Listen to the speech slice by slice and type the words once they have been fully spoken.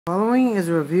Following is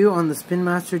a review on the Spin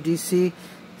Master DC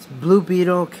Blue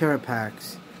Beetle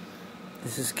Carapax.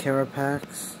 This is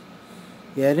Carapax.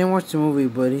 Yeah, I didn't watch the movie,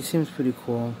 but he seems pretty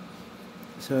cool.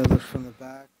 So it looks from the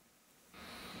back.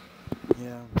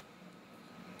 Yeah.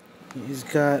 He's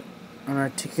got an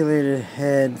articulated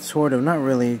head, sort of, not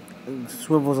really. It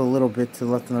swivels a little bit to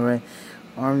the left and the right.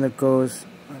 Arm that goes,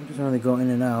 it doesn't really go in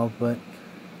and out, but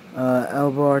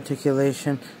elbow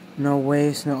articulation. No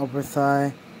waist, no upper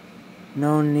thigh.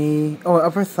 No knee. Oh,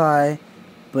 upper thigh,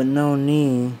 but no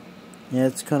knee. Yeah,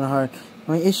 it's kind of hard.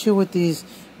 My issue with these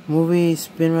movie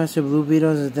Spin Master Blue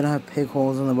Beetles is they don't have peg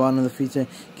holes on the bottom of the feet, so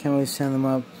can't really stand them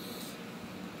up.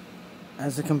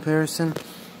 As a comparison,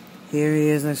 here he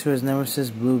is next to his nemesis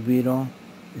Blue Beetle,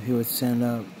 if he would stand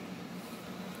up.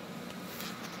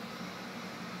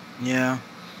 Yeah,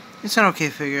 it's an okay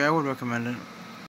figure. I would recommend it.